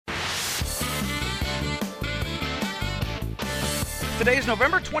Today's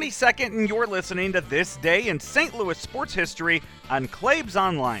November 22nd, and you're listening to This Day in St. Louis Sports History on Claibs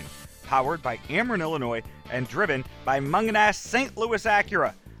Online, powered by Ameren, Illinois, and driven by Mungenast St. Louis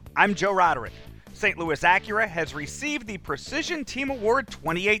Acura. I'm Joe Roderick. St. Louis Acura has received the Precision Team Award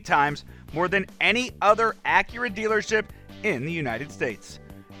 28 times, more than any other Acura dealership in the United States.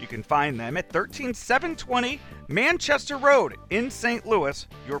 You can find them at 13720 Manchester Road in St. Louis,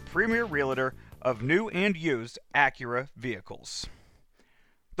 your premier realtor of new and used Acura vehicles.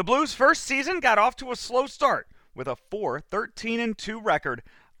 The Blues' first season got off to a slow start with a 4-13-2 record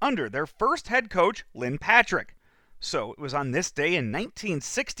under their first head coach, Lynn Patrick. So it was on this day in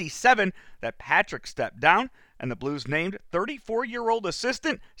 1967 that Patrick stepped down and the Blues named 34-year-old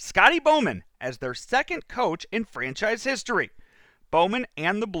assistant Scotty Bowman as their second coach in franchise history. Bowman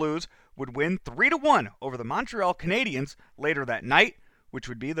and the Blues would win 3-1 over the Montreal Canadiens later that night, which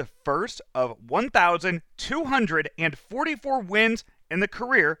would be the first of 1,244 wins in the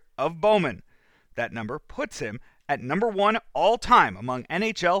career of Bowman. That number puts him at number one all-time among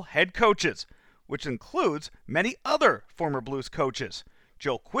NHL head coaches, which includes many other former Blues coaches.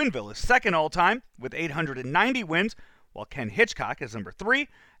 Joe Quenneville is second all-time with 890 wins, while Ken Hitchcock is number 3,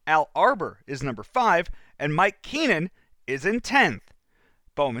 Al Arbour is number 5, and Mike Keenan is in 10th.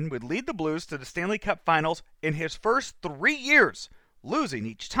 Bowman would lead the Blues to the Stanley Cup Finals in his first 3 years, losing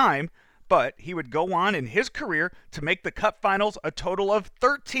each time, but he would go on in his career to make the Cup Finals a total of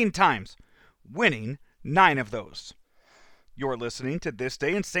 13 times, winning 9 of those. You're listening to This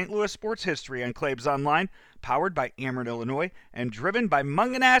Day in St. Louis Sports History on Claibs Online, powered by Ameren, Illinois, and driven by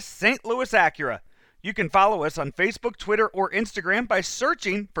Mungenast St. Louis Acura. You can follow us on Facebook, Twitter, or Instagram by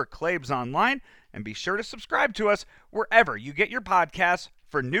searching for Claibs Online, and be sure to subscribe to us wherever you get your podcasts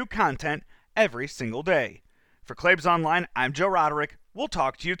for new content every single day. For Claibs Online, I'm Joe Roderick. We'll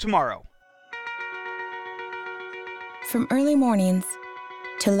talk to you tomorrow. From early mornings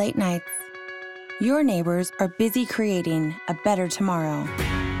to late nights, your neighbors are busy creating a better tomorrow.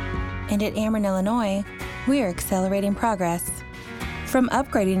 And at Ameren, Illinois, we are accelerating progress. From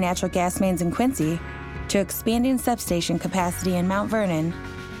upgrading natural gas mains in Quincy to expanding substation capacity in Mount Vernon,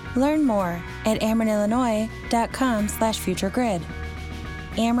 learn more at amerenillinois.com/futuregrid.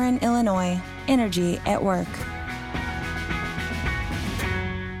 Ameren, Illinois, energy at work.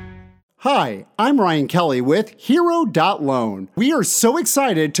 Hi, I'm Ryan Kelly with Hero.Loan. We are so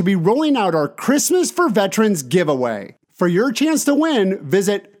excited to be rolling out our Christmas for Veterans giveaway. For your chance to win,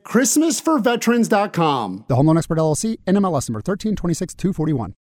 visit ChristmasForVeterans.com. The Home Loan Expert LLC, NMLS number 1326241.